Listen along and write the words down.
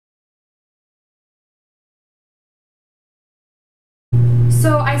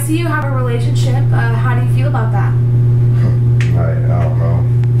So I see you have a relationship. How do you feel about that? I don't know.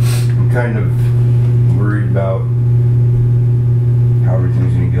 I'm kind of worried about how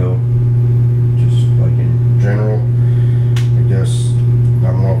everything's gonna go. Just like in general. I guess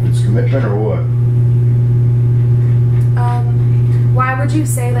I don't know if it's commitment or what. Why would you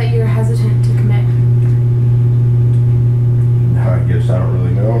say that you're hesitant to commit? I guess I don't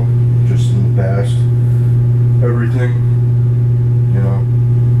really know. Just in the past, everything, you know,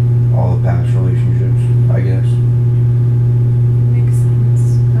 all the past relationships, I guess. Makes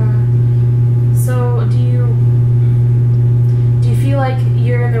sense. So do you feel like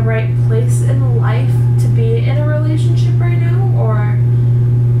you're in the right place in life to be in a relationship right now, or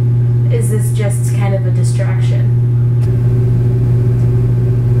is this just kind of a distraction?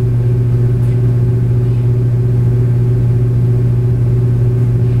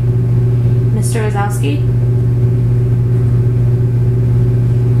 Mr. Wazowski?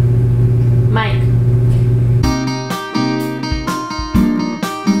 Mike.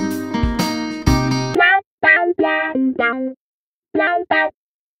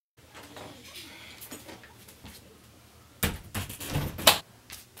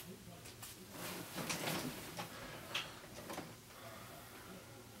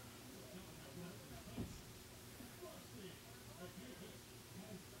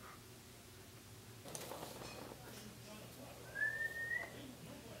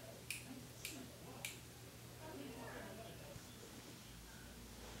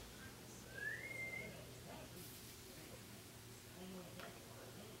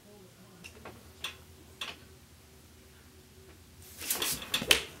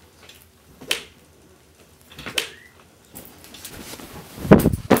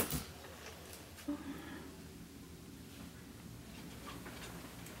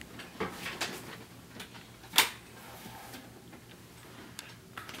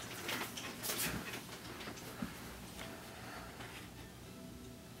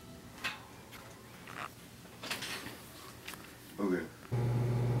 Okay.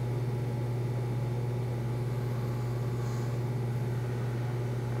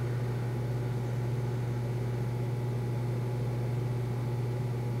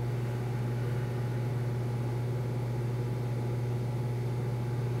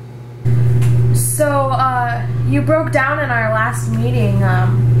 So, you broke down in our last meeting. Are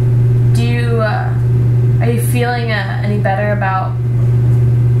you feeling any better about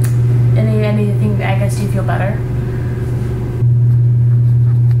anything? I guess, do you feel better?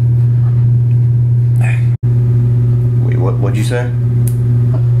 Wait, what'd you say?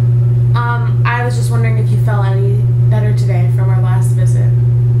 I was just wondering if you felt any better today from our last visit.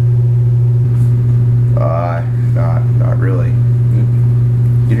 Not really.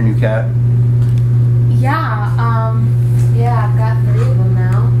 Get a new cat? Yeah, I've got 3 of them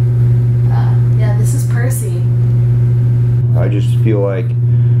now. Yeah, this is Percy. I just feel like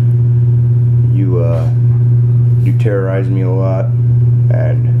you terrorize me a lot,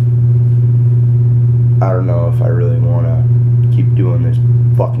 and I don't know if I really want to keep doing this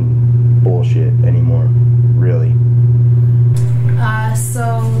fucking bullshit anymore, really.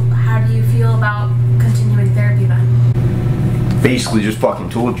 So how do you feel about continuing therapy then? Basically just fucking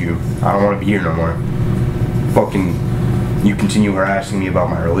told you I don't want to be here no more. Fucking, you continue harassing me about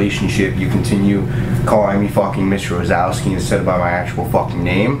my relationship, you continue calling me fucking Mr. Wazowski instead of by my actual fucking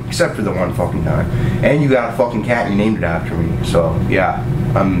name, except for the one fucking time. And you got a fucking cat and you named it after me, so yeah,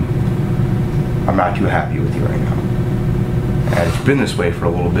 I'm not too happy with you right now. And it's been this way for a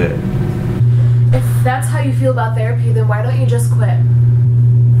little bit. If that's how you feel about therapy, then why don't you just quit?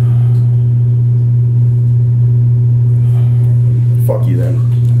 Fuck you then.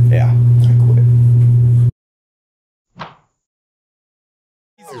 Yeah, I quit.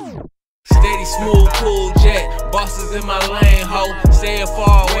 Steady, smooth, cool jet, bosses in my lane, ho. Staying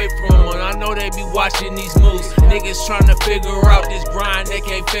far away from them, I know they be watching these moves. Niggas tryna figure out this grind, they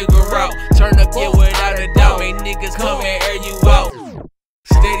can't figure out. Turn up, yeah, without a doubt, make niggas come and air you out.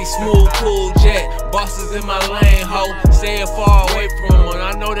 Steady, smooth, cool jet, bosses in my lane, ho. Staying far away from them,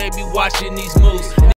 I know they be watching these moves.